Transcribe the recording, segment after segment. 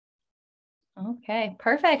Okay,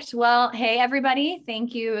 perfect. Well, hey, everybody.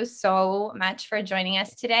 Thank you so much for joining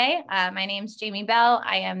us today. My name is Jamie Bell.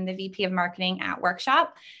 I am the VP of Marketing at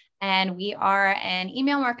Workshop, and we are an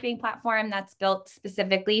email marketing platform that's built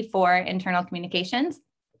specifically for internal communications.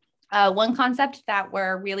 One concept that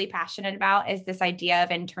we're really passionate about is this idea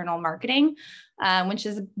of internal marketing, which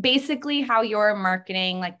is basically how you're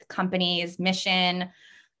marketing like the company's mission,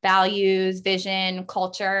 values, vision,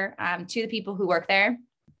 culture to the people who work there.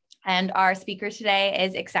 And our speaker today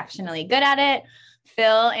is exceptionally good at it.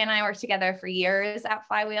 Phil and I worked together for years at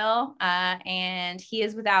Flywheel, and he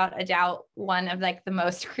is without a doubt one of like the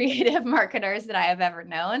most creative marketers that I have ever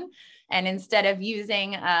known. And instead of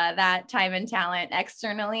using that time and talent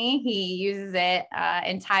externally, he uses it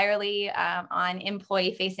entirely on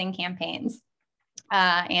employee-facing campaigns,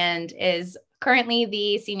 and is currently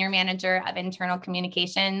the Senior Manager of Internal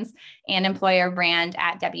Communications and Employer Brand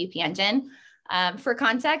at WP Engine. For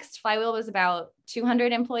context, Flywheel was about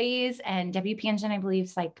 200 employees, and WP Engine, I believe,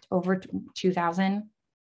 is like over 2,000.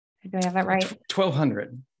 Do I have that right?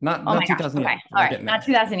 1,200, not 2,000 okay. yet. All right, not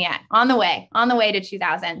 2,000 yet. On the way to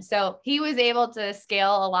 2,000. So he was able to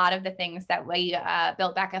scale a lot of the things that we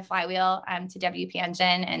built back at Flywheel to WP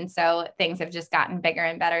Engine, and so things have just gotten bigger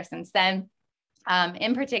and better since then.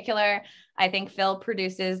 In particular, I think Phil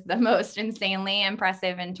produces the most insanely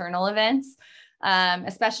impressive internal events.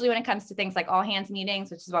 Especially when it comes to things like all hands meetings,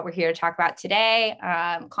 which is what we're here to talk about today,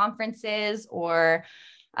 conferences, or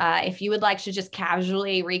if you would like to just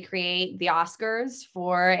casually recreate the Oscars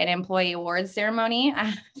for an employee awards ceremony,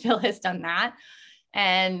 Phil has done that.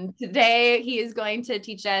 And today he is going to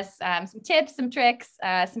teach us some tips, some tricks,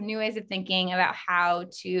 some new ways of thinking about how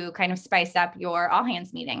to kind of spice up your all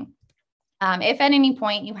hands meeting. If at any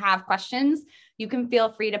point you have questions, you can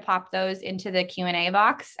feel free to pop those into the Q&A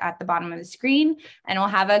box at the bottom of the screen, and we'll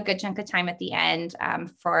have a good chunk of time at the end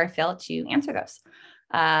for Phil to answer those.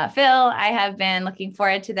 Phil, I have been looking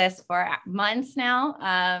forward to this for months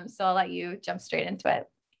now, so I'll let you jump straight into it.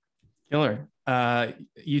 Killer.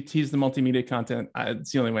 You tease the multimedia content.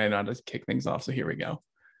 It's the only way I know how to kick things off, so here we go.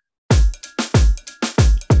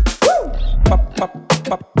 Pop, pop,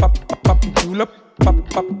 pop, pop, pop, julep. Pop,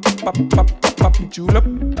 pop, pop, pop, pop, julep.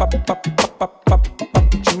 Pop, pop, pop, pop,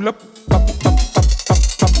 pop, julep. Pop, pop, pop,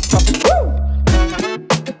 pop, pop, woo!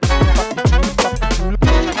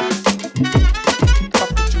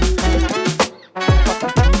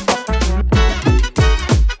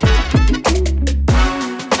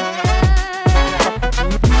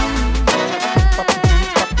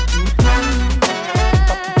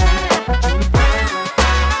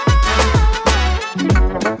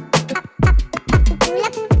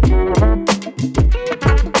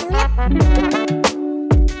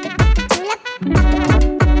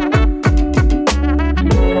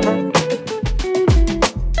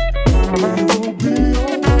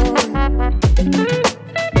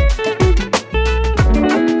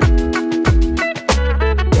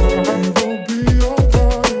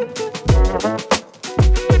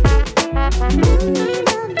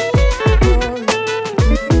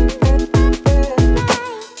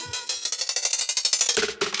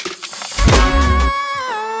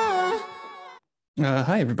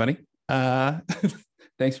 Hi, everybody.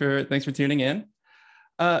 Thanks for tuning in.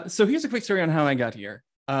 So here's a quick story on how I got here.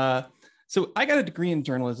 So I got a degree in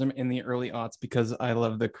journalism in the early aughts because I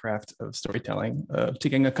love the craft of storytelling,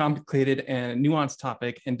 taking a complicated and nuanced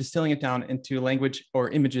topic and distilling it down into language or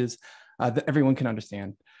images that everyone can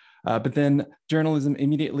understand. But then journalism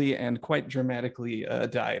immediately and quite dramatically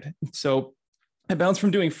died. So I bounced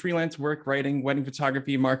from doing freelance work, writing, wedding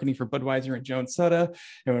photography, marketing for Budweiser and Jones Soda.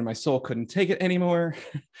 And when my soul couldn't take it anymore,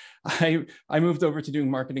 I moved over to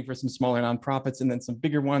doing marketing for some smaller nonprofits and then some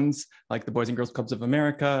bigger ones like the Boys and Girls Clubs of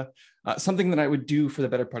America, something that I would do for the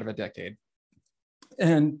better part of a decade.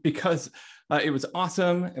 And because it was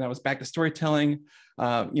awesome and I was back to storytelling,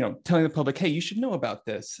 telling the public, hey, you should know about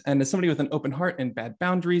this. And as somebody with an open heart and bad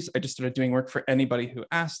boundaries, I just started doing work for anybody who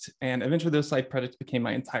asked. And eventually those side projects became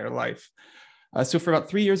my entire life. So for about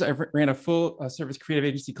 3 years, I ran a full service creative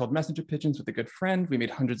agency called Messenger Pigeons with a good friend. We made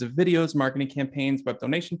hundreds of videos, marketing campaigns, web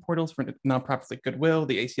donation portals for nonprofits like Goodwill,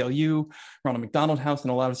 the ACLU, Ronald McDonald House,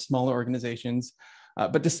 and a lot of smaller organizations.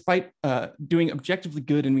 But despite doing objectively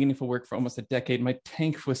good and meaningful work for almost a decade, my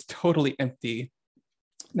tank was totally empty.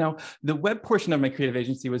 Now, the web portion of my creative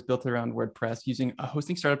agency was built around WordPress using a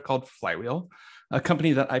hosting startup called Flywheel, a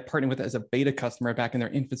company that I partnered with as a beta customer back in their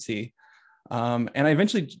infancy. And I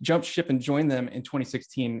eventually jumped ship and joined them in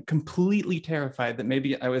 2016, completely terrified that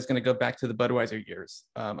maybe I was going to go back to the Budweiser years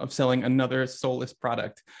of selling another soulless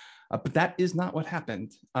product. But that is not what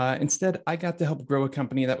happened. Instead, I got to help grow a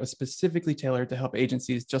company that was specifically tailored to help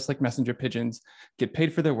agencies just like messenger pigeons get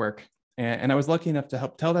paid for their work. And I was lucky enough to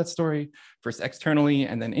help tell that story, first externally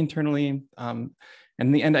and then internally. And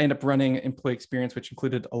in the end, I ended up running employee experience, which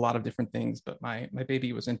included a lot of different things, but my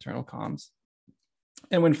baby was internal comms.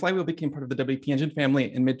 And when Flywheel became part of the WP Engine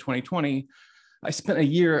family in mid 2020, I spent a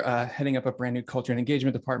year heading up a brand new culture and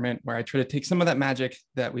engagement department where I tried to take some of that magic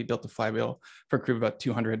that we built to Flywheel for a crew of about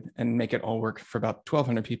 200 and make it all work for about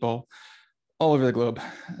 1,200 people all over the globe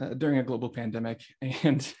during a global pandemic.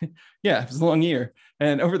 And yeah, it was a long year.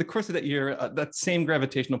 And over the course of that year, that same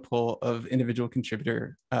gravitational pull of individual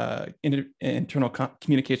contributor internal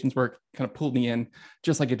communications work kind of pulled me in,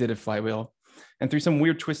 just like it did at Flywheel. And through some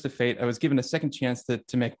weird twist of fate, I was given a second chance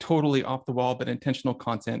to make totally off the wall but intentional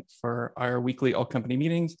content for our weekly all company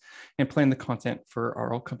meetings and plan the content for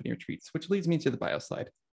our all company retreats, which leads me to the bio slide.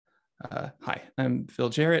 Hi, I'm Phil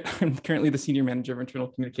Jarrett. I'm currently the Senior Manager of Internal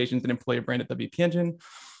Communications and Employer Brand at WP Engine,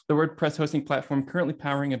 the WordPress hosting platform currently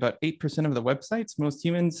powering about 8% of the websites most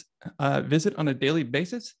humans visit on a daily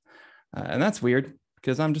basis. And that's weird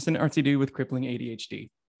because I'm just an artsy dude with crippling ADHD.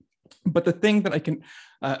 But the thing that I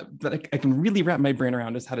can really wrap my brain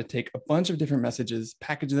around is how to take a bunch of different messages,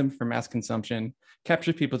 package them for mass consumption,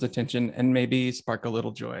 capture people's attention, and maybe spark a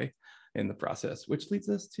little joy in the process, which leads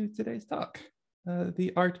us to today's talk,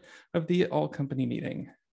 the art of the all company meeting.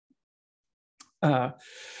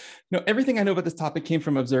 Everything I know about this topic came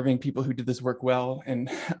from observing people who did this work well and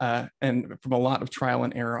from a lot of trial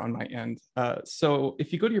and error on my end. So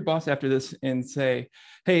if you go to your boss after this and say,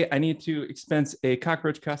 hey, I need to expense a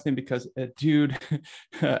cockroach costume because a dude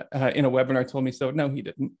in a webinar told me so. No, he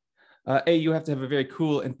didn't. A, you have to have a very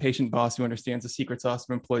cool and patient boss who understands the secret sauce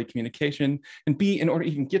of employee communication. And B, in order to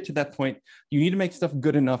even get to that point, you need to make stuff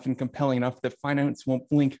good enough and compelling enough that finance won't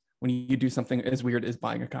blink when you do something as weird as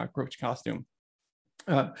buying a cockroach costume.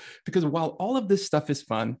 Because while all of this stuff is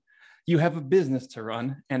fun, you have a business to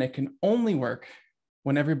run, and it can only work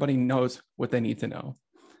when everybody knows what they need to know.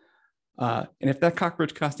 And if that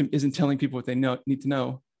cockroach costume isn't telling people what they need to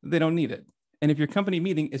know, they don't need it. And if your company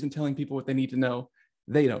meeting isn't telling people what they need to know,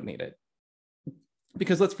 they don't need it.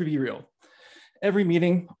 Because let's be real. Every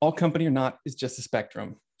meeting, all company or not, is just a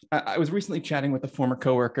spectrum. I was recently chatting with a former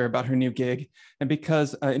coworker about her new gig, and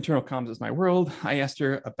because internal comms is my world, I asked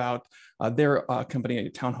her about their company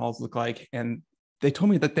town halls look like, and they told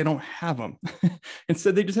me that they don't have them.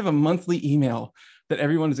 Instead, they just have a monthly email that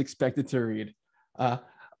everyone is expected to read.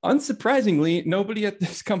 Unsurprisingly, nobody at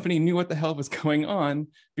this company knew what the hell was going on,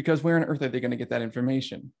 because where on earth are they going to get that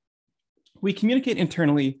information? We communicate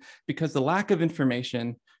internally because the lack of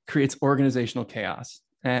information creates organizational chaos.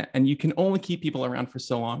 And you can only keep people around for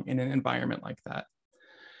so long in an environment like that.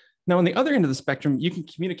 Now, on the other end of the spectrum, you can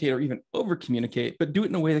communicate or even over communicate, but do it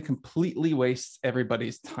in a way that completely wastes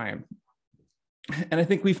everybody's time. And I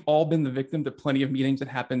think we've all been the victim to plenty of meetings that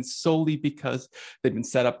happen solely because they've been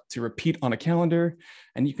set up to repeat on a calendar.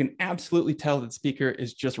 And you can absolutely tell that the speaker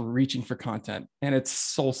is just reaching for content, and it's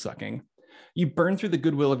soul sucking. You burn through the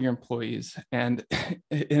goodwill of your employees. And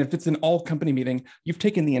if it's an all company meeting, you've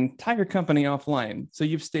taken the entire company offline. So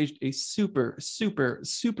you've staged a super, super,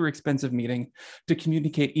 super expensive meeting to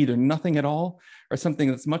communicate either nothing at all or something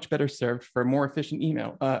that's much better served for a more efficient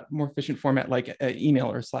more efficient format like an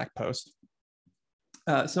email or Slack post.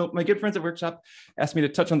 So my good friends at Workshop asked me to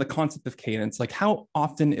touch on the concept of cadence, like how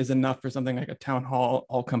often is enough for something like a town hall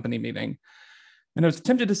all company meeting? And I was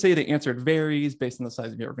tempted to say the answer varies based on the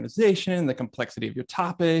size of your organization, the complexity of your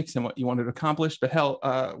topics, and what you wanted to accomplish. But hell,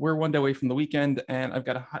 we're one day away from the weekend, and I've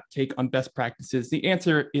got a hot take on best practices. The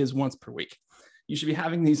answer is once per week. You should be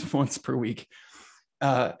having these once per week.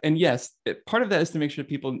 And yes, part of that is to make sure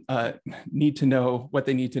people need to know what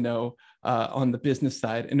they need to know on the business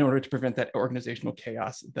side in order to prevent that organizational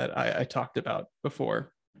chaos that I talked about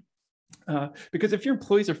before. Because if your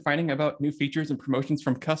employees are finding about new features and promotions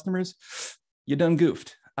from customers, you done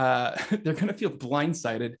goofed. They're going to feel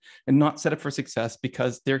blindsided and not set up for success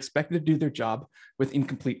because they're expected to do their job with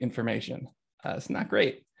incomplete information. It's not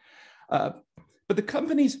great. But the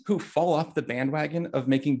companies who fall off the bandwagon of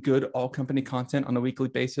making good all company content on a weekly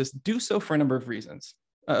basis do so for a number of reasons.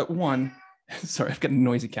 One, sorry, I've got a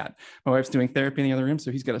noisy cat. My wife's doing therapy in the other room,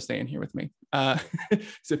 so he's got to stay in here with me.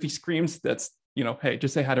 So if he screams, that's, hey,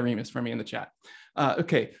 just say hi to Remus for me in the chat.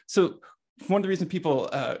 Okay, so one of the reasons people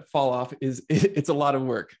fall off is it's a lot of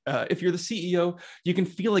work. If you're the CEO, you can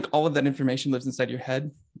feel like all of that information lives inside your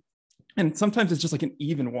head. And sometimes it's just like an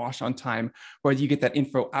even wash on time, where you get that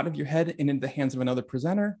info out of your head and into the hands of another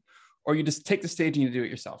presenter, or you just take the stage and you do it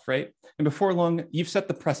yourself, right? And before long, you've set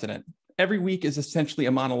the precedent. Every week is essentially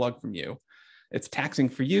a monologue from you. It's taxing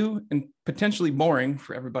for you and potentially boring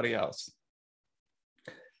for everybody else.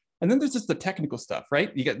 And then there's just the technical stuff,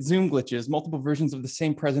 right? You got Zoom glitches, multiple versions of the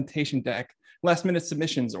same presentation deck, last minute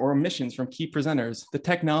submissions or omissions from key presenters. The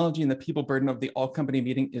technology and the people burden of the all company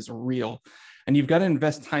meeting is real. And you've got to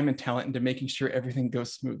invest time and talent into making sure everything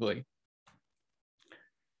goes smoothly.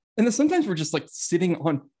 And then sometimes we're just like sitting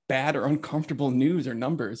on bad or uncomfortable news or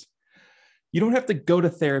numbers. You don't have to go to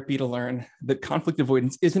therapy to learn that conflict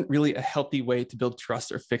avoidance isn't really a healthy way to build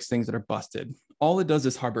trust or fix things that are busted. All it does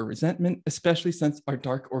is harbor resentment, especially since our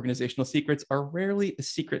dark organizational secrets are rarely as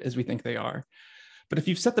secret as we think they are. But if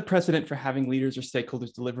you've set the precedent for having leaders or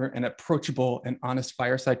stakeholders deliver an approachable and honest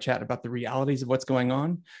fireside chat about the realities of what's going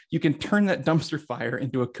on, you can turn that dumpster fire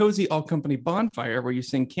into a cozy all-company bonfire where you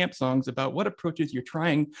sing camp songs about what approaches you're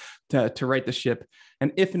trying to right the ship,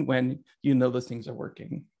 and if and when you know those things are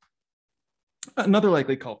working. Another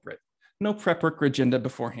likely culprit, no prep work or agenda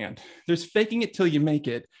beforehand. There's faking it till you make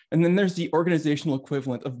it, and then there's the organizational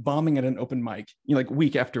equivalent of bombing at an open mic, like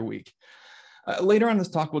week after week. Later on this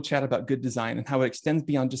talk, we'll chat about good design and how it extends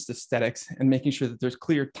beyond just aesthetics and making sure that there's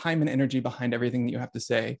clear time and energy behind everything that you have to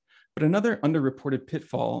say. But another underreported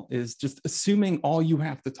pitfall is just assuming all you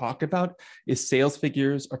have to talk about is sales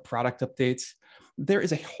figures or product updates. There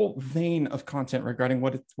is a whole vein of content regarding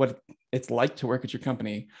what it's like to work at your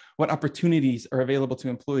company, what opportunities are available to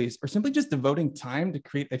employees, or simply just devoting time to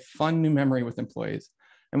create a fun new memory with employees.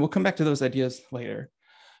 And we'll come back to those ideas later.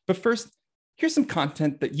 But first, here's some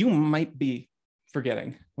content that you might be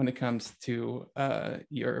forgetting when it comes to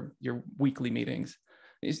your weekly meetings.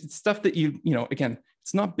 It's stuff that again,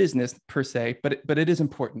 it's not business per se, but it is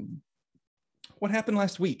important. What happened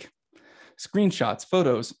last week? Screenshots,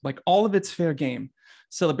 photos, like all of it's fair game.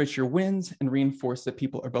 Celebrate your wins and reinforce that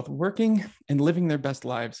people are both working and living their best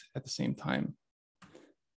lives at the same time.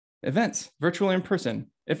 Events, virtual or in person.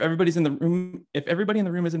 If everybody in the room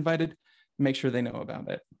is invited, make sure they know about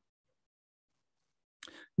it.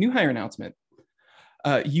 New hire announcement.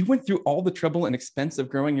 You went through all the trouble and expense of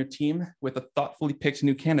growing your team with a thoughtfully picked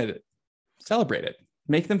new candidate. Celebrate it.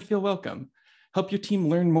 Make them feel welcome. Help your team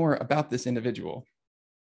learn more about this individual.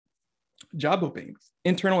 Job openings,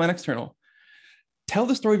 internal and external. Tell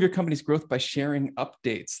the story of your company's growth by sharing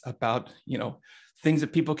updates about, things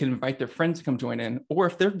that people can invite their friends to come join in, or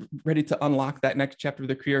if they're ready to unlock that next chapter of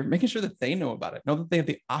their career, making sure that they know about it, know that they have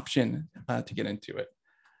the option to get into it.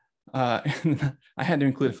 And I had to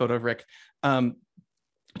include a photo of Rick.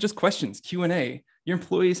 Just questions, Q&A. Your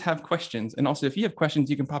employees have questions. And also, if you have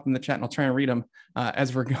questions, you can pop in the chat and I'll try and read them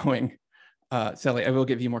as we're going. Sally, I will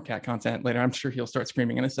give you more cat content later. I'm sure he'll start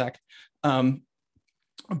screaming in a sec.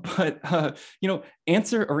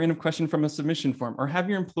 Answer a random question from a submission form or have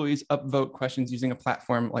your employees upvote questions using a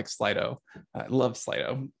platform like Slido. I love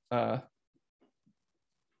Slido.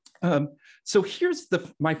 So here's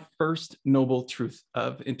my first noble truth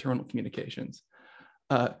of internal communications.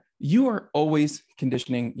 You are always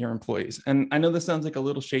conditioning your employees. And I know this sounds like a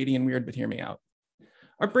little shady and weird, but hear me out.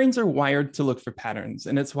 Our brains are wired to look for patterns.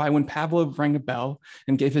 And it's why when Pavlov rang a bell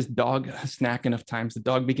and gave his dog a snack enough times, the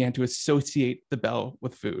dog began to associate the bell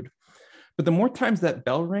with food. But the more times that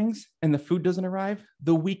bell rings and the food doesn't arrive,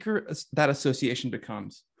 the weaker that association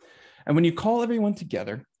becomes. And when you call everyone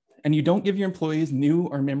together and you don't give your employees new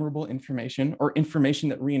or memorable information or information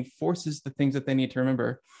that reinforces the things that they need to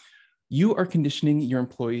remember, you are conditioning your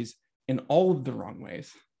employees in all of the wrong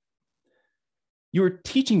ways. You are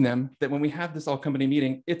teaching them that when we have this all company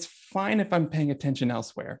meeting, it's fine if I'm paying attention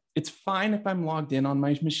elsewhere. It's fine if I'm logged in on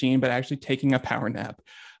my machine, but actually taking a power nap,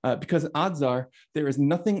 because odds are there is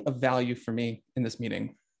nothing of value for me in this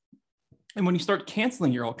meeting. And when you start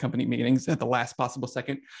canceling your all company meetings at the last possible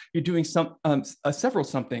second, you're doing several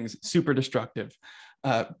somethings super destructive.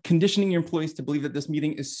 Conditioning your employees to believe that this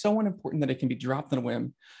meeting is so unimportant that it can be dropped on a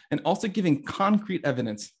whim, and also giving concrete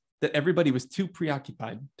evidence that everybody was too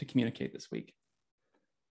preoccupied to communicate this week.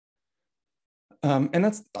 And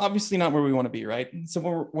that's obviously not where we want to be, right?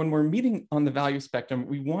 So when we're meeting on the value spectrum,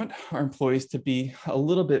 we want our employees to be a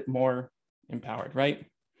little bit more empowered, right?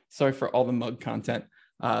 Sorry for all the mug content.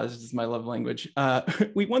 This is my love language.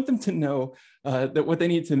 We want them to know that what they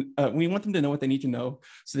need to, we want them to know what they need to know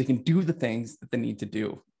so they can do the things that they need to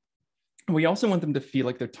do. We also want them to feel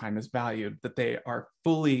like their time is valued, that they are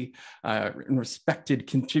fully respected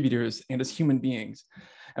contributors and as human beings.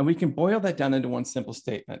 And we can boil that down into one simple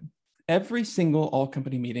statement. Every single all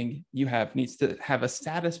company meeting you have needs to have a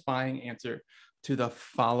satisfying answer to the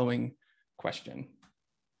following question.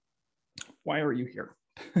 Why are you here?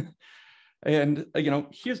 And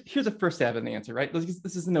here's a first stab in the answer, right?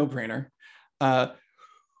 This is a no-brainer.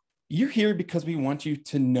 you're here because we want you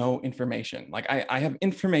to know information. Like I have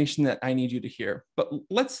information that I need you to hear, but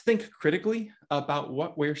let's think critically about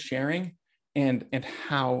what we're sharing and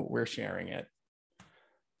how we're sharing it.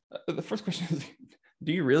 The first question is,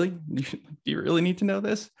 do you really need to know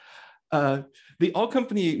this? The all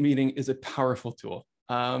company meeting is a powerful tool,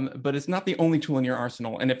 but it's not the only tool in your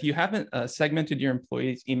arsenal. And if you haven't segmented your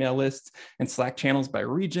employees' email lists and Slack channels by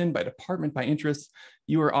region, by department, by interest,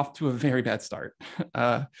 you are off to a very bad start.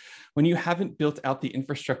 When you haven't built out the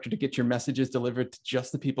infrastructure to get your messages delivered to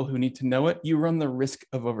just the people who need to know it, you run the risk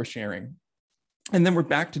of oversharing. And then we're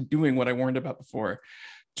back to doing what I warned about before,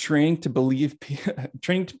 training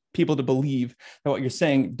people to believe that what you're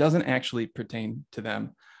saying doesn't actually pertain to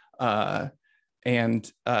them.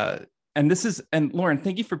 And Lauren,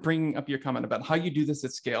 thank you for bringing up your comment about how you do this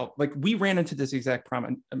at scale. Like we ran into this exact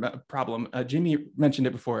problem. Jimmy mentioned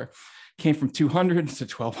it before, came from 200 to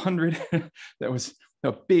 1200. That was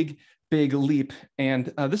a big leap. And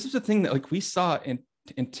this is the thing that like we saw in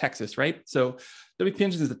Texas, right? So WP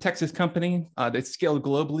Engine is a Texas company. They scaled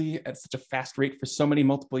globally at such a fast rate for so many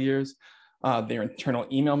multiple years. Their internal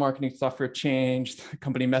email marketing software changed, the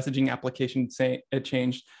company messaging application it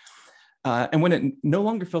changed. And when it no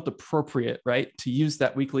longer felt appropriate, right, to use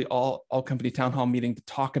that weekly all company town hall meeting to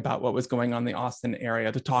talk about what was going on in the Austin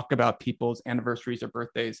area, to talk about people's anniversaries or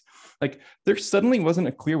birthdays, like there suddenly wasn't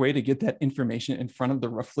a clear way to get that information in front of the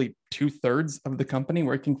roughly 2/3 of the company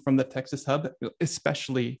working from the Texas hub,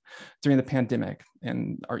 especially during the pandemic.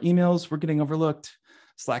 And our emails were getting overlooked.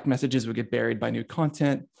 Slack messages would get buried by new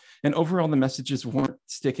content. And overall, the messages weren't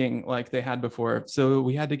sticking like they had before. So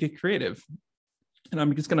we had to get creative. And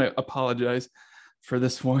I'm just going to apologize for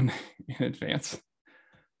this one in advance.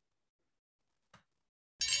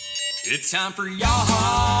 It's time for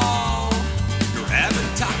y'all. Grab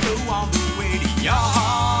a taco on the way to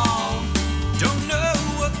y'all. Don't know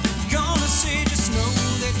what they're gonna say, just know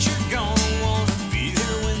that you're gonna wanna be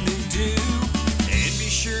there when they do. And be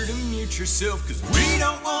sure to mute yourself, cause we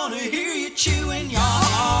don't wanna hear you chewing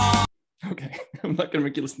y'all. Okay, I'm not gonna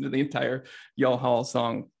make you listen to the entire Y'all Hall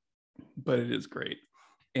song, but it is great.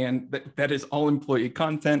 And that is all employee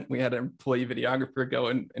content. We had an employee videographer go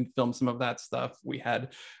and film some of that stuff. We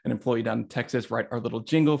had an employee down in Texas write our little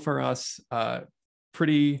jingle for us.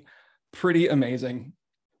 Pretty amazing.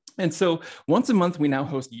 And so once a month, we now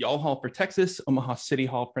host Y'all Hall for Texas. Omaha City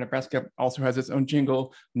Hall for Nebraska also has its own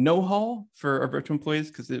jingle. No Hall for our virtual employees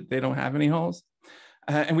because they don't have any halls.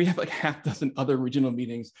 And we have like half dozen other regional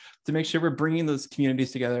meetings to make sure we're bringing those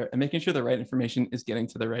communities together and making sure the right information is getting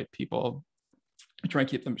to the right people. We try and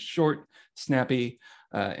keep them short, snappy,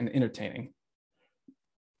 and entertaining.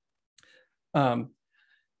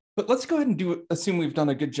 But let's go ahead and assume we've done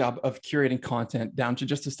a good job of curating content down to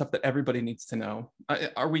just the stuff that everybody needs to know.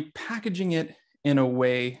 Are we packaging it in a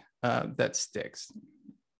way that sticks?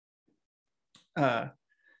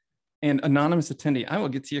 And anonymous attendee, I will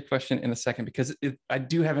get to your question in a second because I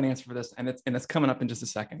do have an answer for this, and it's coming up in just a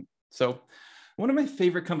second. So one of my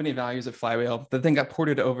favorite company values at Flywheel that then got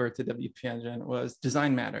ported over to WP Engine was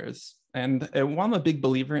design matters. And while I'm a big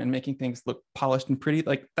believer in making things look polished and pretty,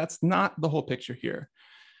 like that's not the whole picture here.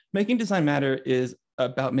 Making design matter is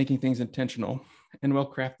about making things intentional and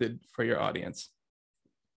well-crafted for your audience.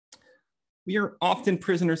 We are often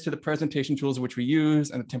prisoners to the presentation tools which we use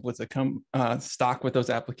and the templates that come stock with those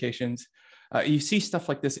applications. You see stuff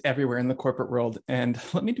like this everywhere in the corporate world. And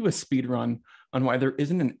let me do a speed run on why there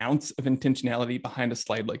isn't an ounce of intentionality behind a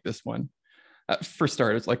slide like this one. For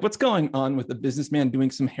starters, like what's going on with a businessman doing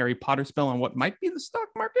some Harry Potter spell on what might be the stock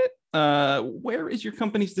market? Where is your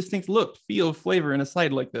company's distinct look, feel, flavor in a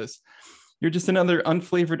slide like this? You're just another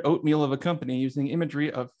unflavored oatmeal of a company using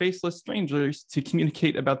imagery of faceless strangers to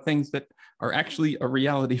communicate about things that are actually a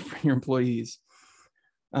reality for your employees.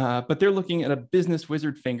 But they're looking at a business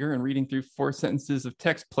wizard finger and reading through 4 sentences of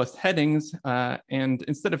text plus headings. And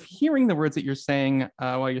instead of hearing the words that you're saying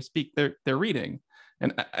while you speak, they're reading.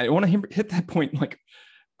 And I want to hit that point like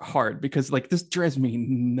hard because like this drives me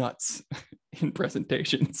nuts in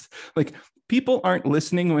presentations. Like people aren't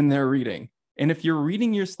listening when they're reading. And if you're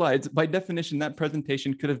reading your slides, by definition, that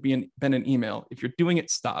presentation could have been an email. If you're doing it,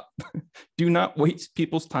 stop. Do not waste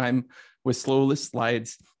people's time with slowless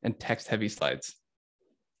slides and text-heavy slides.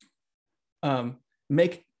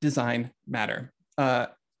 Make design matter.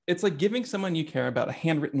 It's like giving someone you care about a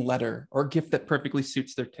handwritten letter or a gift that perfectly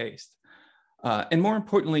suits their taste. And more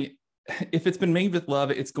importantly, if it's been made with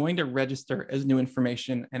love, it's going to register as new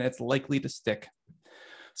information and it's likely to stick.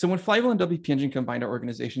 So when Flywheel and WP Engine combined our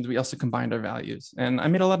organizations, we also combined our values. And I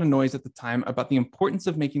made a lot of noise at the time about the importance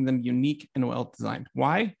of making them unique and well-designed.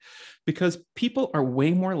 Why? Because people are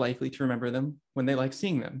way more likely to remember them when they like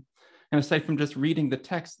seeing them. And aside from just reading the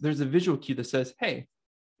text, there's a visual cue that says, hey,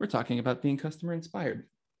 we're talking about being customer inspired.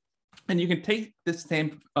 And you can take this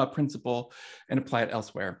same principle and apply it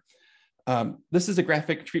elsewhere. This is a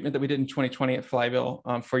graphic treatment that we did in 2020 at Flywheel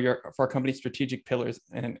for our company's strategic pillars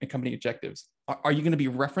and company objectives. Are you going to be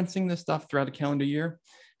referencing this stuff throughout a calendar year?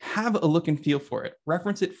 Have a look and feel for it.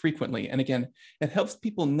 Reference it frequently. And again, it helps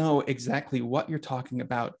people know exactly what you're talking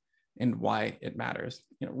about and why it matters.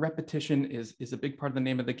 Repetition is a big part of the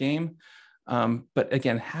name of the game. But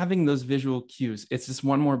again, having those visual cues, it's just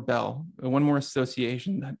one more bell, one more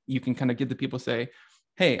association that you can kind of give the people, say,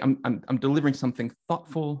 hey, I'm delivering something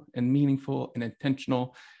thoughtful and meaningful and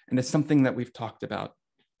intentional, and it's something that we've talked about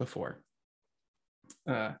before.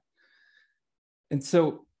 And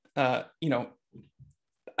so,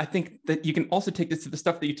 I think that you can also take this to the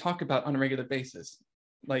stuff that you talk about on a regular basis.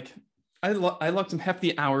 Like I logged some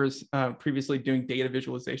hefty hours previously doing data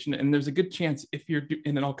visualization, and there's a good chance if you're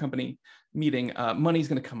in an all-company meeting, money's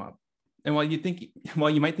going to come up. And while you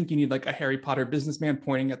might think you need like a Harry Potter businessman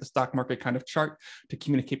pointing at the stock market kind of chart to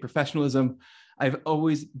communicate professionalism, I've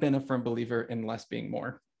always been a firm believer in less being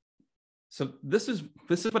more. So this is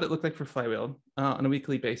what it looked like for Flywheel on a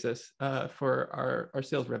weekly basis for our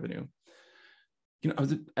sales revenue.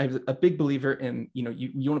 I was a big believer in,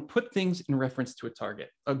 you want to put things in reference to a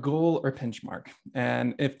target, a goal or benchmark.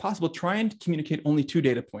 And if possible, try and communicate only 2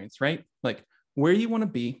 data points, right? Like where you want to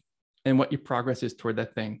be and what your progress is toward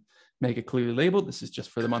that thing. Make it clearly labeled. This is just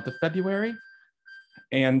for the month of February.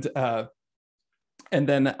 And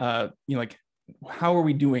then, like, how are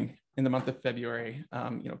we doing in the month of February?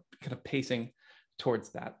 Kind of pacing towards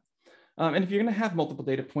that. And if you're going to have multiple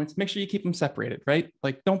data points, make sure you keep them separated, right?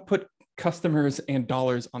 Like don't put customers and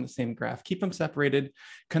dollars on the same graph. Keep them separated,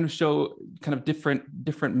 kind of show kind of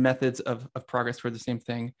different methods of progress toward the same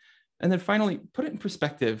thing. And then finally, put it in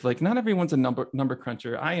perspective. Like not everyone's a number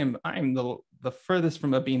cruncher. I am the furthest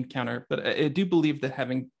from a bean counter, but I do believe that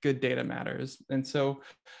having good data matters. And so,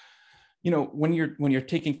 when you're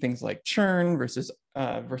taking things like churn versus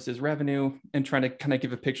revenue and trying to kind of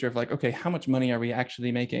give a picture of like, okay, how much money are we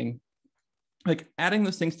actually making? Like adding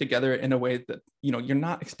those things together in a way that, you're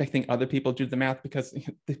not expecting other people to do the math because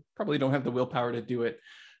they probably don't have the willpower to do it.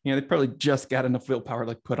 They probably just got enough willpower,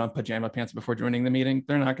 like put on pajama pants before joining the meeting.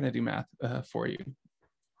 They're not going to do math for you.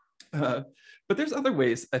 But there's other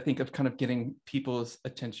ways, I think, of kind of getting people's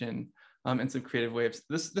attention in some creative ways.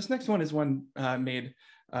 This next one is one made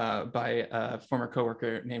by a former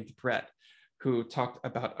coworker named Brett, who talked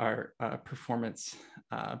about our performance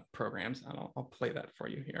programs. And I'll play that for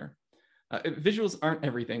you here. Visuals aren't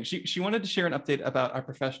everything. She wanted to share an update about our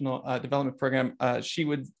professional development program. She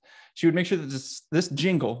would make sure that this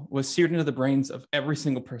jingle was seared into the brains of every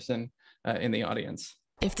single person in the audience.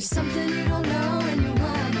 If there's something you don't know and you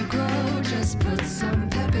want to grow, just put some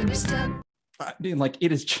pep in your step. Like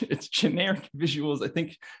it's generic visuals. I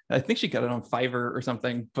think she got it on Fiverr or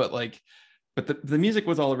something, but the music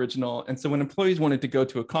was all original. And so when employees wanted to go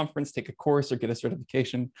to a conference, take a course, or get a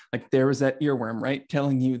certification, like there was that earworm, right?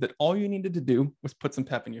 Telling you that all you needed to do was put some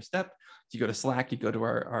pep in your step. You go to Slack, you go to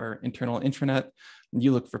our internal intranet, and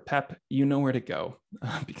you look for pep, you know where to go.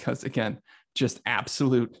 Because again, just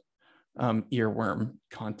absolute earworm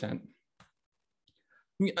content.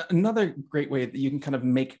 Another great way that you can kind of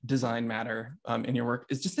make design matter in your work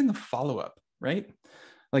is just in the follow-up, right?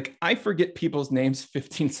 Like I forget people's names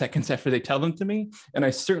 15 seconds after they tell them to me, and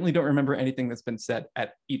I certainly don't remember anything that's been said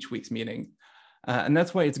at each week's meeting. And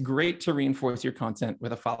that's why it's great to reinforce your content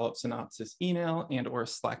with a follow-up synopsis email and or a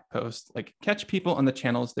Slack post. Like catch people on the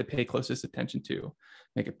channels they pay closest attention to.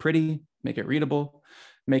 Make it pretty, make it readable,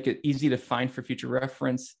 make it easy to find for future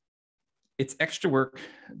reference. It's extra work,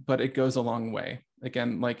 but it goes a long way.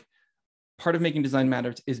 Again, like part of making design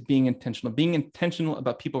matters is being intentional. Being intentional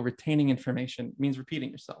about people retaining information means repeating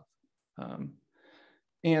yourself.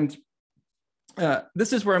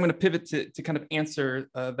 This is where I'm going to pivot to kind of answer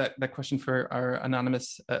that question for our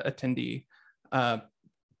anonymous attendee,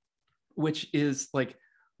 which is like,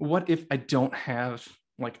 what if I don't have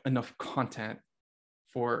like enough content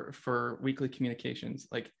for weekly communications?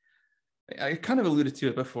 Like I kind of alluded to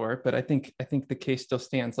it before, but I think the case still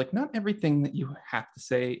stands. Like not everything that you have to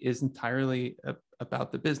say is entirely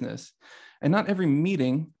about the business, and not every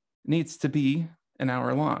meeting needs to be an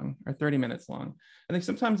hour long or 30 minutes long. I think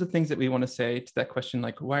sometimes the things that we want to say to that question,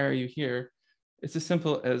 like, why are you here? It's as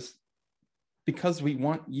simple as because we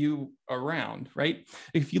want you around, right?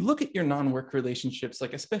 If you look at your non-work relationships,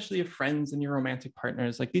 like especially your friends and your romantic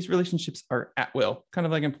partners, like these relationships are at will, kind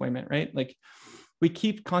of like employment, right? Like we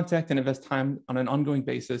keep contact and invest time on an ongoing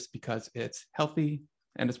basis because it's healthy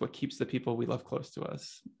and it's what keeps the people we love close to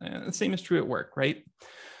us. And the same is true at work, right?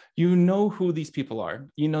 You know who these people are.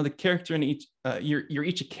 You know the character in each, you're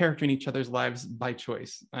each a character in each other's lives by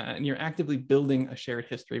choice, and you're actively building a shared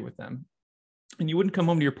history with them. And you wouldn't come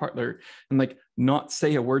home to your partner and like not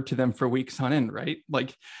say a word to them for weeks on end, right?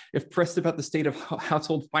 Like if pressed about the state of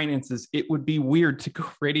household finances, it would be weird to go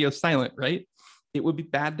radio silent, right? It would be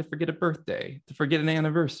bad to forget a birthday, to forget an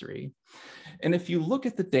anniversary. And if you look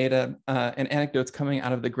at the data and anecdotes coming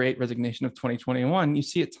out of the great resignation of 2021, you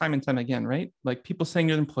see it time and time again, right? Like people saying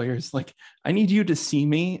to their employers, like, I need you to see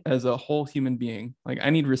me as a whole human being. Like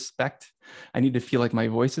I need respect. I need to feel like my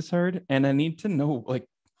voice is heard. And I need to know like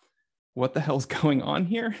what the hell's going on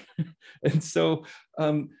here. And so,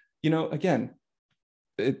 again,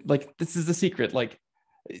 like this is the secret. Like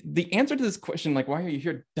the answer to this question, like, why are you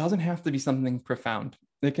here, doesn't have to be something profound.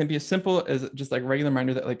 It can be as simple as just like regular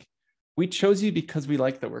reminder that like, we chose you because we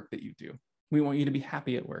like the work that you do. We want you to be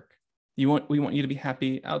happy at work. We want you to be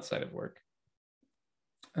happy outside of work.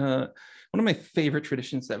 One of my favorite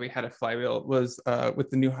traditions that we had at Flywheel was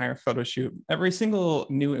with the new hire photo shoot. Every single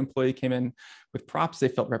new employee came in with props they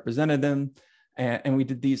felt represented them. And we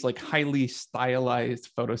did these like highly stylized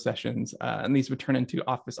photo sessions. And these would turn into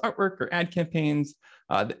office artwork or ad campaigns.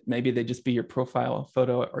 Maybe they'd just be your profile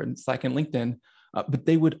photo or in Slack and LinkedIn. But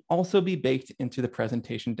they would also be baked into the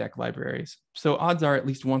presentation deck libraries. So odds are at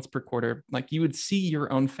least once per quarter, like you would see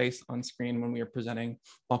your own face on screen when we are presenting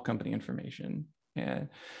all company information. And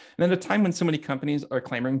at a time when so many companies are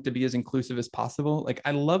clamoring to be as inclusive as possible, like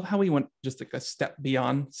I love how we went just like a step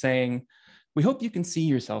beyond saying, we hope you can see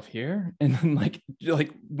yourself here. And then like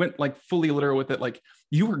went like fully literal with it. Like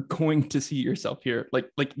you are going to see yourself here,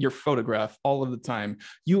 like your photograph all of the time.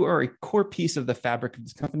 You are a core piece of the fabric of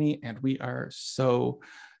this company. And we are so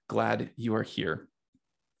glad you are here.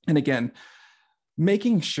 And again,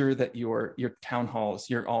 making sure that your town halls,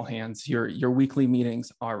 your all hands, your weekly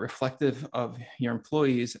meetings are reflective of your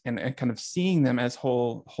employees and kind of seeing them as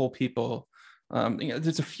whole people.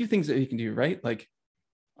 There's a few things that you can do, right? Like,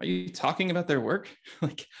 are you talking about their work?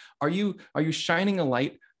 Like, are you shining a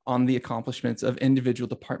light on the accomplishments of individual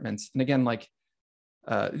departments? And again, like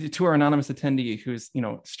to our anonymous attendee who's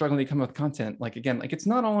struggling to come up with content, like again, like it's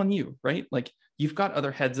not all on you, right? Like you've got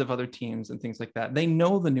other heads of other teams and things like that. They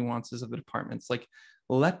know the nuances of the departments. Like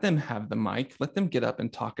let them have the mic, let them get up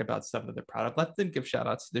and talk about stuff that they're proud of. Let them give shout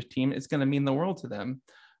outs to their team. It's going to mean the world to them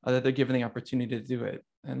that they're given the opportunity to do it.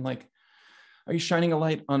 And like, are you shining a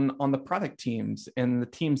light on the product teams and the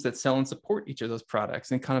teams that sell and support each of those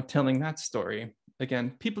products and kind of telling that story?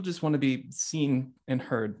 Again, people just want to be seen and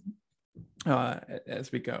heard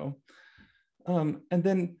as we go. And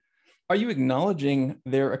then, are you acknowledging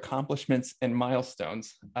their accomplishments and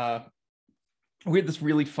milestones? We had this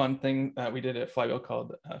really fun thing we did at Flywheel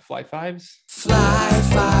called Fly Fives. Fly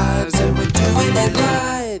fives and we're doing it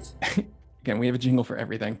live. Again, we have a jingle for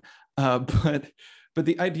everything. But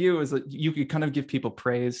the idea was that you could kind of give people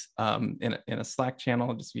praise in a Slack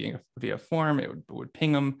channel, just via form. It would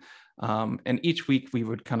ping them. And each week we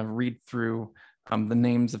would kind of read through the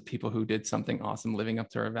names of people who did something awesome, living up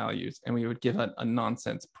to our values. And we would give a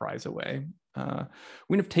nonsense prize away.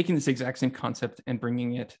 We ended up taking this exact same concept and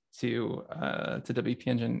bringing it to WP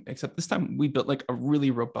Engine, except this time we built like a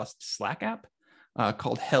really robust Slack app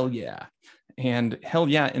called Hell Yeah. And Hell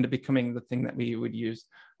Yeah ended up becoming the thing that we would use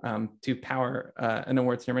to power an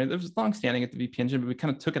award ceremony that was long-standing at the VP Engine, but we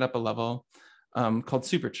kind of took it up a level called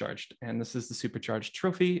Supercharged. And this is the Supercharged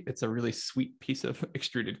trophy. It's a really sweet piece of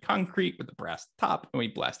extruded concrete with a brass top, and we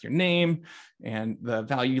blast your name and the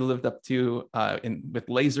value you lived up to with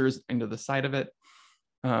lasers into the side of it.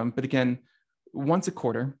 But again, once a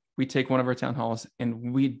quarter, we take one of our town halls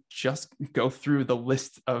and we just go through the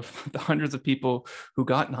list of the hundreds of people who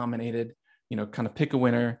got nominated, kind of pick a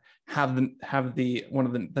winner, have one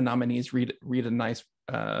of the nominees read a nice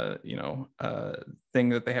thing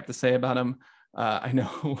that they have to say about them. I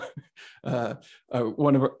know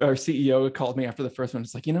one of our CEO called me after the first one.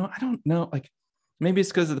 It's like, I don't know, like maybe it's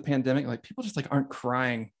because of the pandemic, like people just like aren't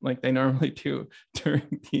crying like they normally do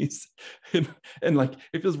during these. And like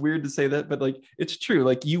it feels weird to say that, but like it's true.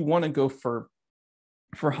 Like you want to go for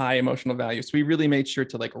high emotional value. So we really made sure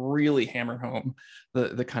to like really hammer home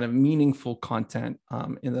the kind of meaningful content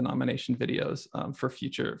in the nomination videos for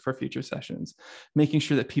future sessions, making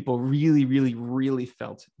sure that people really, really, really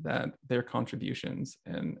felt that their contributions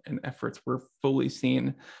and efforts were fully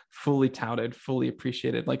seen, fully touted, fully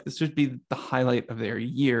appreciated. Like this should be the highlight of their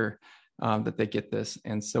year that they get this.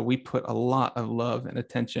 And so we put a lot of love and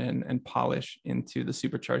attention and polish into the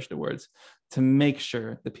Supercharged Awards to make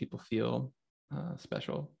sure that people feel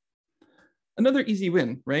special. Another easy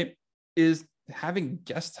win, right, is having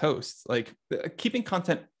guest hosts, like keeping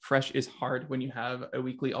content fresh is hard when you have a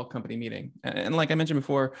weekly all company meeting. And like I mentioned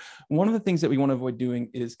before, one of the things that we want to avoid doing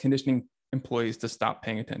is conditioning employees to stop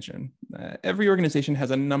paying attention. Every organization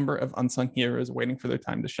has a number of unsung heroes waiting for their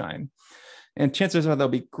time to shine. And chances are they'll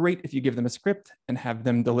be great if you give them a script and have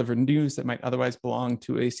them deliver news that might otherwise belong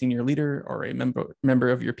to a senior leader or a member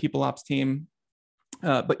of your people ops team.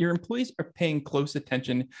 But your employees are paying close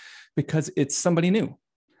attention because it's somebody new.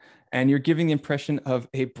 And you're giving the impression of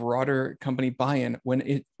a broader company buy-in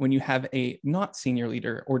when you have a not senior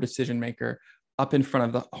leader or decision maker up in front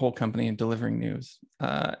of the whole company and delivering news.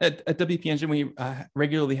 At WP Engine, we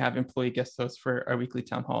regularly have employee guest hosts for our weekly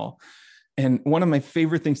town hall. And one of my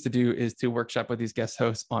favorite things to do is to workshop with these guest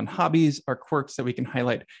hosts on hobbies or quirks that we can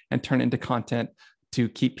highlight and turn into content to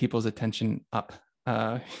keep people's attention up.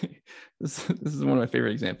 This is one of my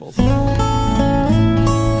favorite examples.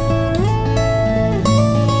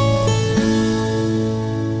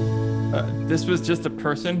 This was just a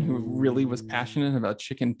person who really was passionate about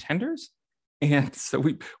chicken tenders. And so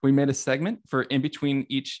we made a segment for in between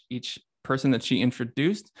each person that she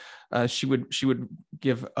introduced. She would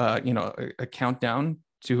give a countdown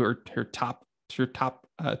to her top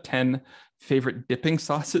 10 favorite dipping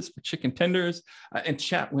sauces for chicken tenders, and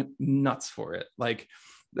chat went nuts for it. Like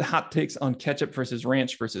the hot takes on ketchup versus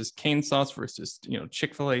ranch versus cane sauce versus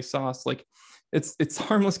Chick-fil-A sauce. Like it's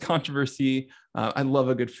harmless controversy. I love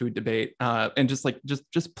a good food debate, and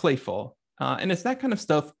just playful. And it's that kind of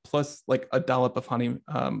stuff plus like a dollop of honey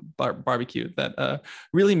barbecue that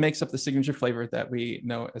really makes up the signature flavor that we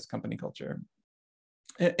know as company culture.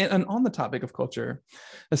 And on the topic of culture,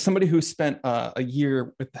 as somebody who spent a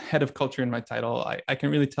year with the head of culture in my title, I can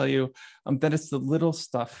really tell you that it's the little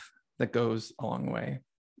stuff that goes a long way.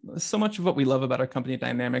 So much of what we love about our company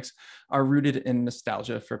dynamics are rooted in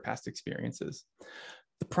nostalgia for past experiences.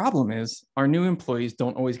 The problem is our new employees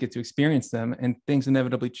don't always get to experience them, and things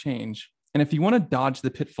inevitably change. And if you want to dodge the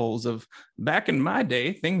pitfalls of back in my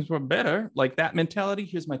day, things were better, like that mentality,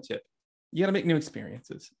 here's my tip. You got to make new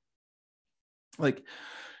experiences. Like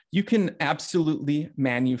you can absolutely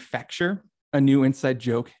manufacture a new inside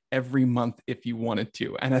joke every month if you wanted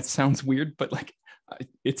to. And that sounds weird, but like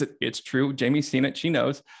it's true. Jamie's seen it. She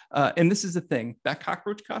knows. And this is the thing, that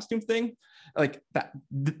cockroach costume thing, like that,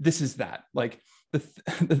 this is that. Like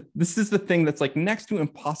this is the thing that's like next to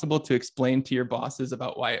impossible to explain to your bosses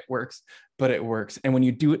about why it works, but it works. And when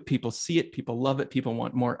you do it, people see it, people love it, people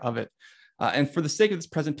want more of it. And for the sake of this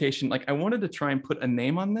presentation, like I wanted to try and put a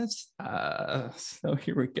name on this. So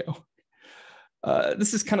here we go.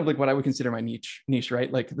 This is kind of like what I would consider my niche,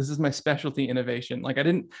 right? Like this is my specialty innovation. Like I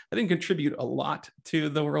didn't contribute a lot to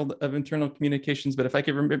the world of internal communications, but if I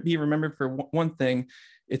could be remembered for one thing,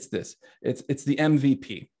 it's this. It's the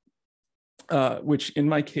MVP, which in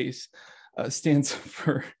my case stands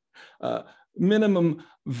for minimum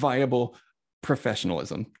viable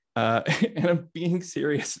professionalism. And I'm being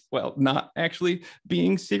serious. Well, not actually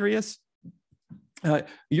being serious.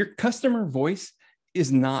 Your customer voice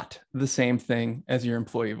is not the same thing as your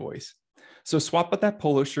employee voice. So swap out that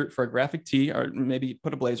polo shirt for a graphic tee, or maybe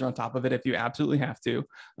put a blazer on top of it if you absolutely have to.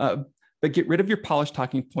 But get rid of your polished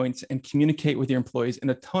talking points and communicate with your employees in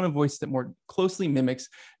a tone of voice that more closely mimics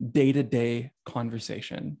day-to-day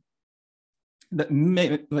conversation. That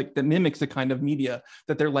mimics the kind of media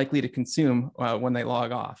that they're likely to consume when they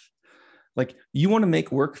log off. Like you want to make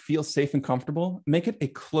work feel safe and comfortable, make it a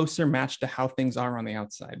closer match to how things are on the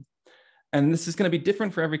outside. And this is going to be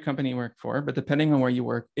different for every company you work for, but depending on where you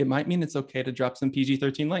work, it might mean it's okay to drop some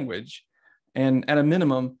PG-13 language. And at a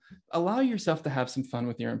minimum, allow yourself to have some fun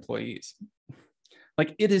with your employees.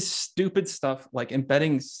 Like it is stupid stuff like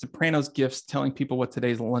embedding Sopranos gifs telling people what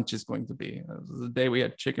today's lunch is going to be. It was the day we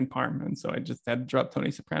had chicken parm, and so I just had to drop Tony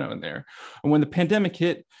Soprano in there. And when the pandemic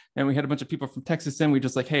hit and we had a bunch of people from Texas in, we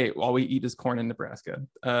just like, hey, all we eat is corn in Nebraska.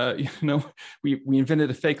 We invented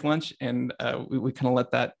a fake lunch, and we kind of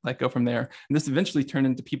let that go from there. And this eventually turned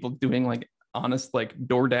into people doing like honest like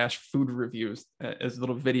DoorDash food reviews as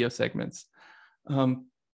little video segments.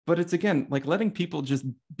 But it's again, like letting people just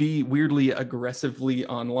be weirdly aggressively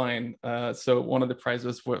online. So one of the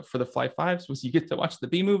prizes for the Fly Fives was you get to watch the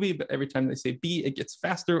B movie, but every time they say B, it gets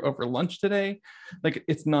faster over lunch today. Like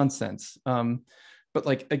it's nonsense. But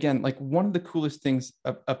like, again, like one of the coolest things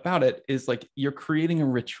about it is like you're creating a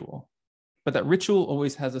ritual, but that ritual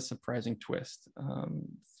always has a surprising twist.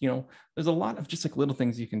 There's a lot of just like little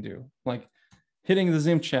things you can do. Like hitting the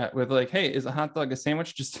Zoom chat with like, hey, is a hot dog a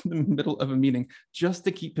sandwich, just in the middle of a meeting, just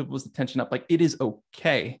to keep people's attention up. Like it is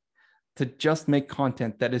okay to just make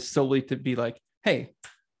content that is solely to be like, hey,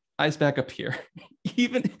 eyes back up here,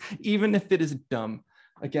 even if it is dumb.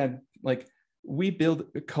 Again, like we build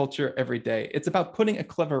a culture every day. It's about putting a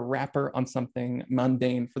clever wrapper on something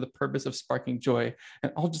mundane for the purpose of sparking joy,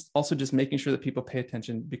 and also just making sure that people pay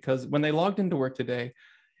attention, because when they logged into work today,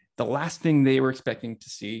 the last thing they were expecting to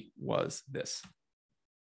see was this.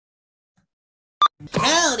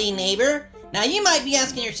 Howdy, neighbor. Now you might be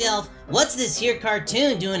asking yourself, what's this here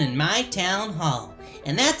cartoon doing in my town hall?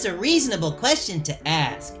 And that's a reasonable question to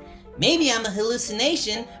ask. Maybe I'm a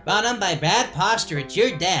hallucination brought on by bad posture at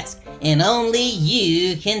your desk, and only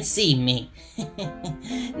you can see me.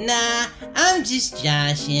 Nah, I'm just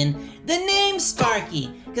joshing. The name's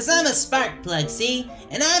Sparky, cause I'm a spark plug, see?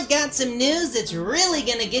 And I've got some news that's really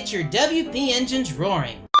gonna get your WP engines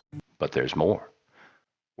roaring. But there's more.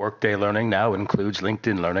 Workday Learning now includes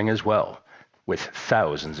LinkedIn Learning as well, with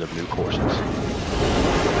thousands of new courses.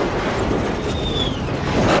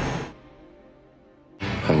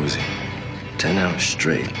 How was he? 10 hours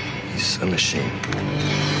straight. He's a machine.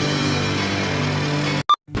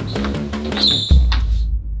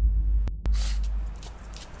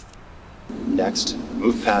 Next,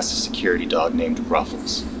 move past a security dog named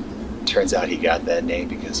Ruffles. Turns out he got that name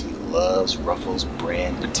because he loves Ruffles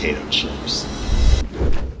brand potato chips.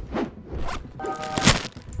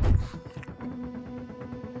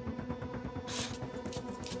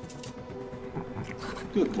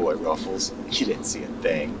 Good boy, Ruffles. You didn't see a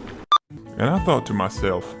thing. And I thought to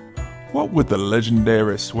myself, what would the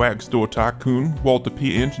legendary swag store tycoon Walter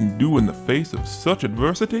P. Engine do in the face of such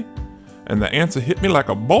adversity? And the answer hit me like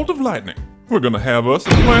a bolt of lightning. We're gonna have us a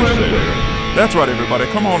flash sale. That's right, everybody.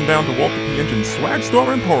 Come on down to Walter P. Engine's Swag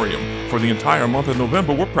Store Emporium. For the entire month of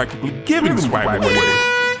November, we're practically giving swag away.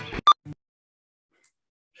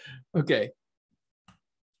 Okay.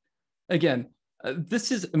 Again,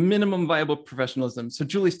 this is minimum viable professionalism. So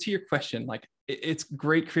Julius, to your question, like it's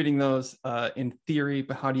great creating those in theory,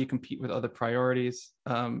 but how do you compete with other priorities?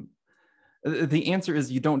 The answer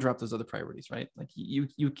is you don't drop those other priorities, right? Like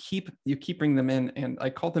you keep bringing them in, and I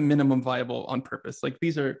call them minimum viable on purpose. Like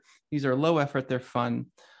these are low effort, they're fun.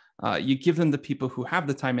 You give them to people who have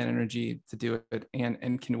the time and energy to do it,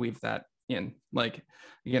 and can weave that in. Like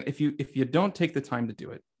again, if you don't take the time to do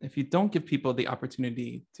it, if you don't give people the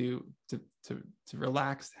opportunity to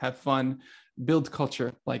relax, have fun, build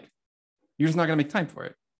culture, like you're just not gonna make time for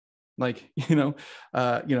it. Like, it's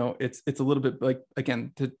a little bit like,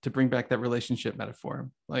 again, to bring back that relationship metaphor,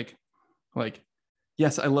 like,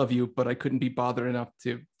 yes, I love you, but I couldn't be bothered enough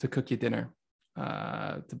to cook you dinner,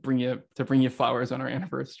 to bring you flowers on our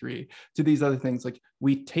anniversary, to these other things. Like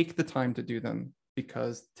we take the time to do them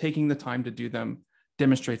because taking the time to do them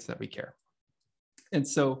demonstrates that we care. And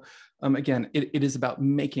so, again, it is about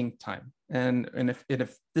making time. And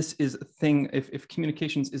if this is a thing, if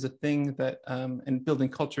communications is a thing that, and building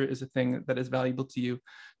culture is a thing that is valuable to you,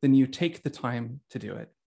 then you take the time to do it.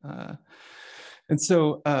 To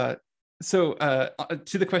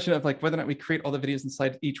the question of like whether or not we create all the videos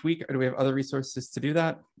inside each week, or do we have other resources to do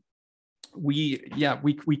that? We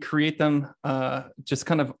create them just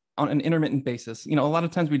kind of on an intermittent basis. A lot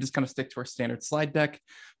of times we just kind of stick to our standard slide deck.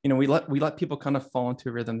 We let people kind of fall into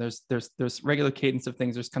a rhythm. There's regular cadence of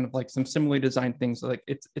things. There's kind of like some similarly designed things. Like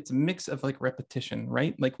it's a mix of like repetition,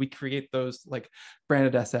 right? Like we create those like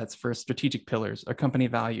branded assets for strategic pillars or company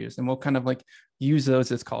values, and we'll kind of like use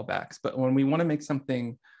those as callbacks. But when we want to make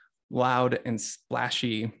something loud and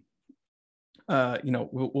splashy,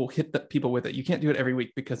 we'll hit the people with it. You can't do it every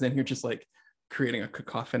week because then you're just like creating a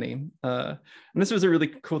cacophony. And this was a really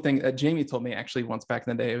cool thing that Jamie told me actually once back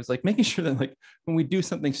in the day. It was like making sure that like when we do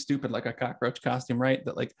something stupid like a cockroach costume, right,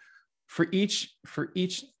 that like for each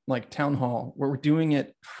like town hall, we're doing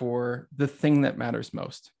it for the thing that matters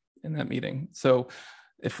most in that meeting. So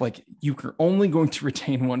if like you're only going to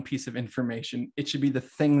retain one piece of information, it should be the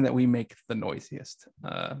thing that we make the noisiest.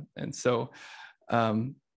 And so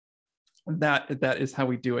that is how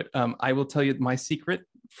we do it. I will tell you my secret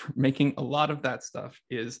for making a lot of that stuff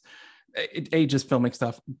is just filming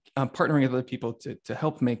stuff, partnering with other people to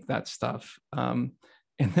help make that stuff, and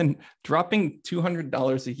then dropping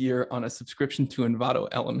 $200 a year on a subscription to Envato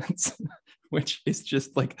Elements, which is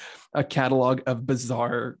just like a catalog of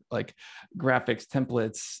bizarre like graphics,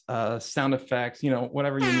 templates, sound effects,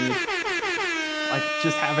 whatever you need. Like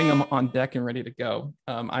just having them on deck and ready to go.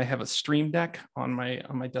 I have a Stream Deck on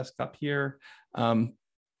my desktop here,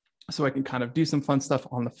 so I can kind of do some fun stuff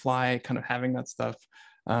on the fly, kind of having that stuff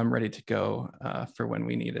ready to go for when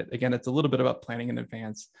we need it. Again, it's a little bit about planning in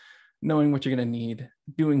advance, knowing what you're going to need,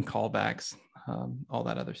 doing callbacks, all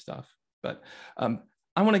that other stuff. But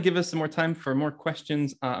I want to give us some more time for more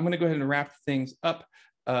questions. I'm going to go ahead and wrap things up.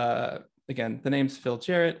 Again, the name's Phil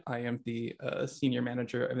Jarrett. I am the Senior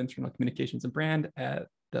Manager of Internal Communications and Brand at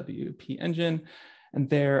WP Engine. And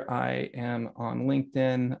there I am on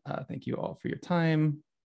LinkedIn. Thank you all for your time.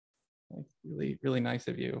 Like, really, really nice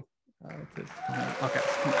of you to okay,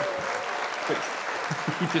 come on.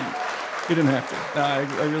 Please. You didn't have to.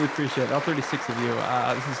 I really appreciate it. All 36 of you.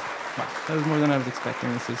 This is wow, that was more than I was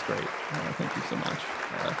expecting. This is great. Thank you so much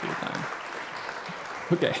for your time.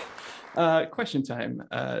 Okay, question time.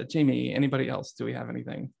 Jamie, anybody else? Do we have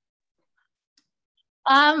anything?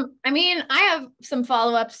 I mean, I have some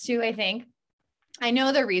follow-ups too, I think. I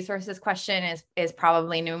know the resources question is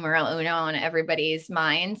probably numero uno on everybody's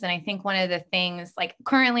minds. And I think one of the things, like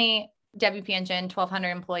currently WP Engine, 1,200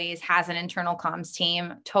 employees, has an internal comms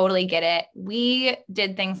team. Totally get it. We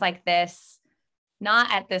did things like this,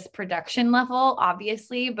 not at this production level,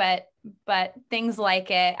 obviously, but things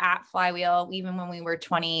like it at Flywheel, even when we were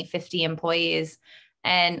 20, 50 employees.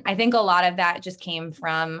 And I think a lot of that just came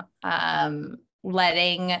from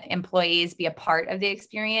letting employees be a part of the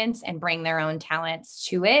experience and bring their own talents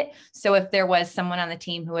to it. So if there was someone on the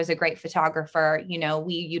team who was a great photographer, you know,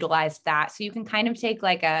 we utilized that. So you can kind of take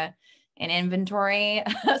like an inventory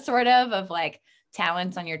sort of like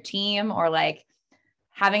talents on your team, or like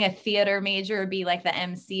having a theater major be like the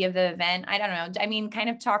MC of the event. I don't know. I mean, kind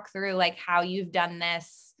of talk through like how you've done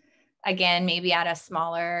this again, maybe at a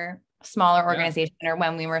smaller organization, or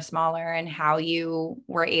when we were smaller, and how you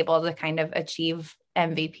were able to kind of achieve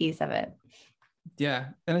MVPs of it. Yeah.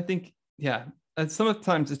 And I think, and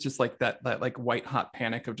sometimes it's just like that like white hot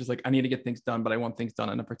panic of just like, I need to get things done, but I want things done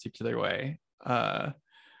in a particular way. You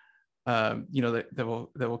know, that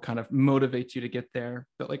will kind of motivate you to get there.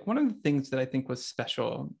 But like one of the things that I think was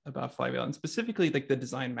special about Flywheel, and specifically like the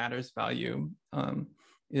design matters value,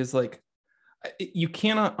 is like, you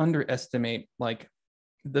cannot underestimate like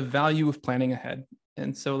the value of planning ahead.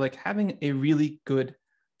 And so like having a really good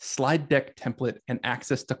slide deck template and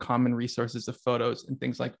access to common resources of photos and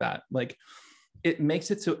things like that, like it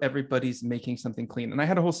makes it so everybody's making something clean. And I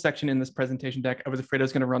had a whole section in this presentation deck. I was afraid I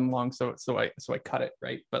was going to run long, so I cut it,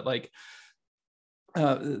 right? But like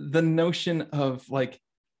the notion of like,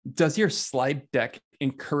 does your slide deck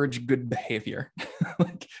encourage good behavior?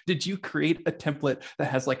 Like, did you create a template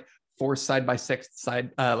that has like 4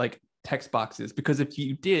 side-by-side like text boxes? Because if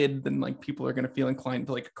you did, then like people are going to feel inclined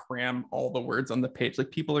to like cram all the words on the page. Like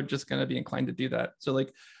people are just going to be inclined to do that. So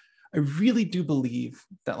like, I really do believe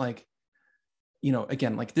that like, you know,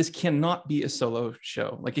 again, like this cannot be a solo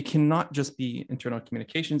show. Like it cannot just be internal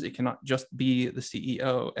communications. It cannot just be the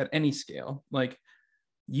CEO at any scale. Like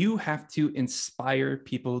you have to inspire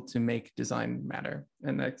people to make design matter.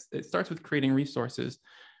 And it starts with creating resources,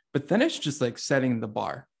 but then it's just like setting the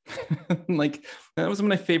bar. Like that was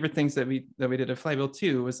one of my favorite things that we did at Flywheel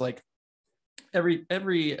too, was like every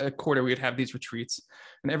quarter we would have these retreats,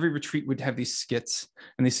 and every retreat would have these skits,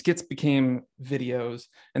 and these skits became videos,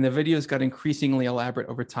 and the videos got increasingly elaborate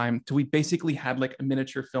over time till we basically had like a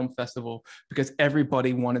miniature film festival, because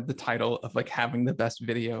everybody wanted the title of like having the best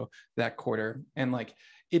video that quarter. And like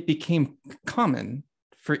it became common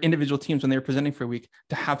for individual teams when they were presenting for a week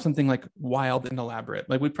to have something like wild and elaborate.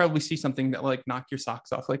 Like we'd probably see something that like knock your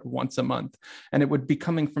socks off like once a month, and it would be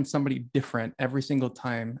coming from somebody different every single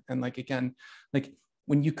time. And like, again, like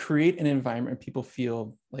when you create an environment, people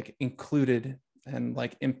feel like included and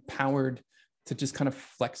like empowered to just kind of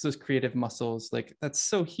flex those creative muscles. Like that's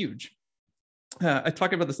so huge. I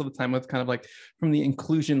talk about this all the time with kind of like from the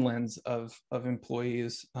inclusion lens of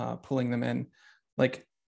employees, pulling them in. Like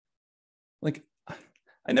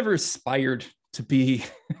I never aspired to be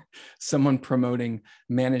someone promoting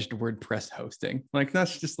managed WordPress hosting. Like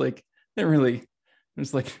that's just like,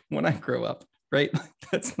 it's like when I grow up, right?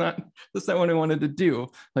 That's not what I wanted to do.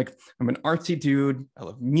 Like I'm an artsy dude. I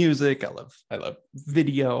love music. I love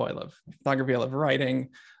video. I love photography. I love writing.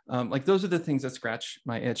 Like those are the things that scratch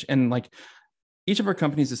my itch. And like each of our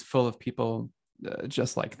companies is full of people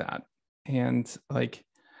just like that. And like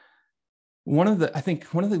I think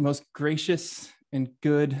one of the most gracious and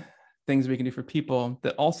good things we can do for people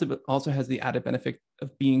that also has the added benefit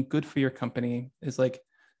of being good for your company is like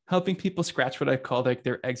helping people scratch what I call like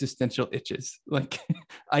their existential itches. Like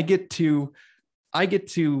I get to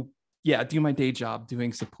do my day job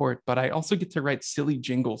doing support, but I also get to write silly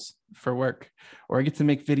jingles for work, or I get to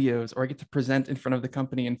make videos, or I get to present in front of the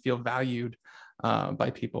company and feel valued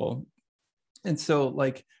by people. And so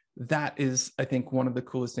like that is, I think, one of the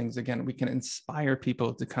coolest things. Again, we can inspire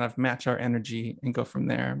people to kind of match our energy and go from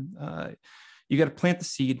there. You got to plant the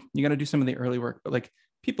seed. You got to do some of the early work, but like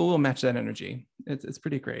people will match that energy. It's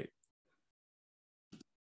pretty great.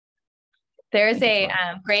 There's Thank you,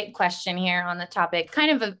 a Joy. great question here on the topic,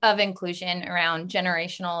 kind of inclusion around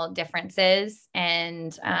generational differences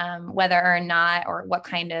and whether or not, or what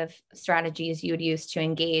kind of strategies you would use to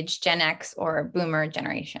engage Gen X or Boomer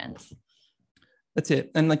generations. That's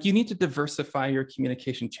it. And like, you need to diversify your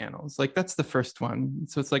communication channels. Like, that's the first one.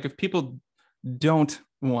 So it's like, if people don't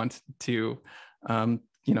want to,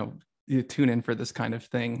 you know, you tune in for this kind of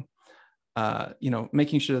thing, you know,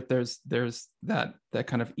 making sure that there's that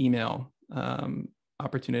kind of email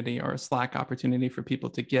opportunity or a Slack opportunity for people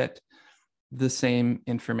to get the same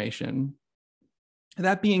information.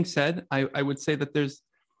 That being said, I would say that there's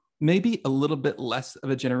maybe a little bit less of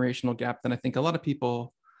a generational gap than I think a lot of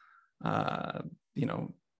people, you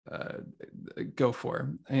know, go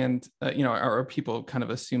for, and you know, or people kind of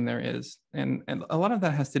assume there is, and a lot of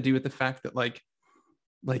that has to do with the fact that like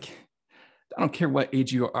I don't care what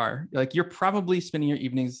age you are, like, you're probably spending your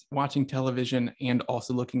evenings watching television and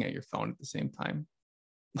also looking at your phone at the same time.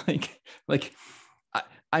 Like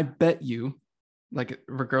I bet you, like,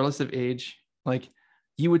 regardless of age, like,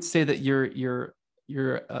 you would say that your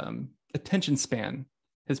attention span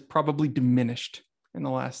has probably diminished in the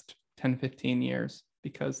last 10, 15 years,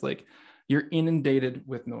 because like, you're inundated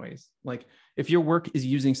with noise. Like, if your work is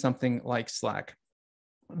using something like Slack,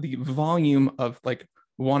 the volume of like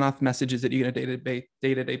one-off messages that you get on a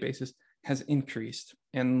day-to-day basis has increased.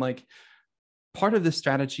 And like, part of the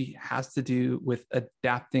strategy has to do with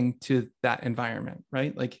adapting to that environment,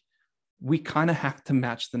 right? Like, we kind of have to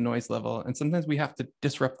match the noise level, and sometimes we have to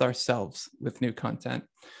disrupt ourselves with new content.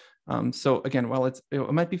 So again, while it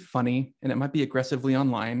might be funny and it might be aggressively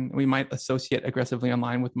online, we might associate aggressively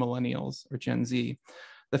online with millennials or Gen Z.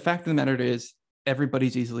 The fact of the matter is,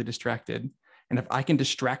 everybody's easily distracted. And if I can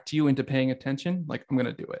distract you into paying attention, like, I'm going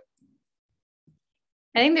to do it.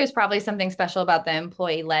 I think there's probably something special about the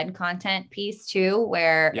employee-led content piece too,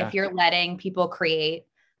 where if you're letting people create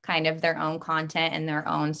kind of their own content and their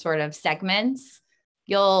own sort of segments,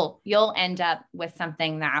 you'll end up with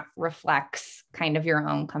something that reflects kind of your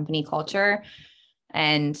own company culture.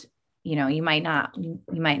 And, you know, you might not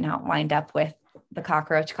wind up with the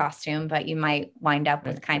cockroach costume, but you might wind up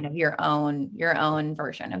with kind of your own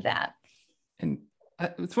version of that. And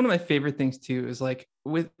it's one of my favorite things too, is like,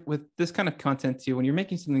 with this kind of content too, when you're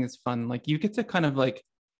making something that's fun, like, you get to kind of like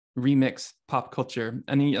remix pop culture,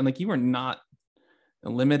 and like, you are not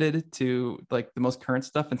limited to like the most current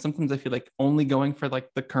stuff. And sometimes I feel like only going for like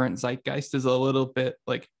the current zeitgeist is a little bit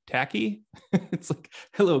like tacky. It's like,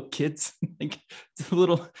 hello kids. Like, it's a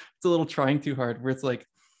little trying too hard, where it's like,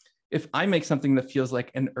 if I make something that feels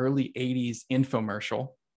like an early 80s infomercial,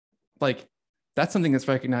 like, that's something that's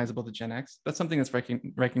recognizable to Gen X. That's something that's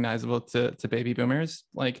recognizable to baby boomers.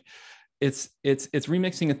 Like, it's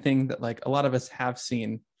remixing a thing that like a lot of us have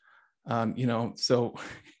seen. You know, so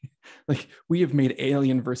like, we have made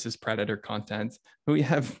Alien versus Predator content. We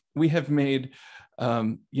have made,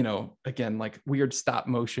 you know, again, like, weird stop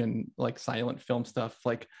motion, like silent film stuff,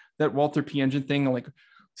 like that Walter P. Engine thing, like,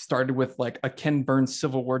 started with like a Ken Burns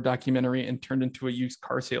Civil War documentary and turned into a used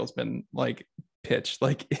car salesman, like, pitch.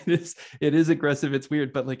 Like, it is aggressive, it's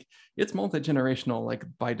weird, but like, it's multi-generational, like,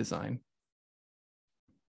 by design.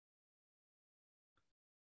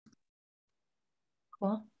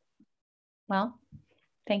 Cool. Well,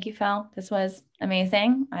 thank you, Phil. This was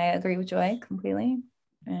amazing. I agree with Joy completely.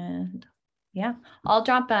 And yeah, I'll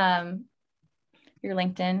drop your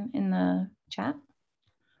LinkedIn in the chat.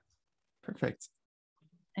 Perfect.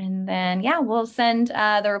 And then, yeah, we'll send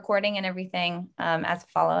the recording and everything as a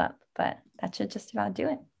follow-up, but that should just about do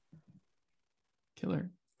it. Killer.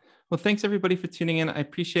 Well, thanks everybody for tuning in. I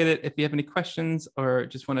appreciate it. If you have any questions or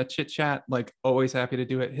just want to chit chat, like, always happy to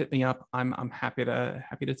do it. Hit me up. I'm happy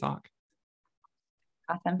to talk.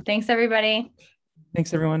 Awesome. Thanks, everybody.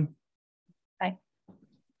 Thanks, everyone.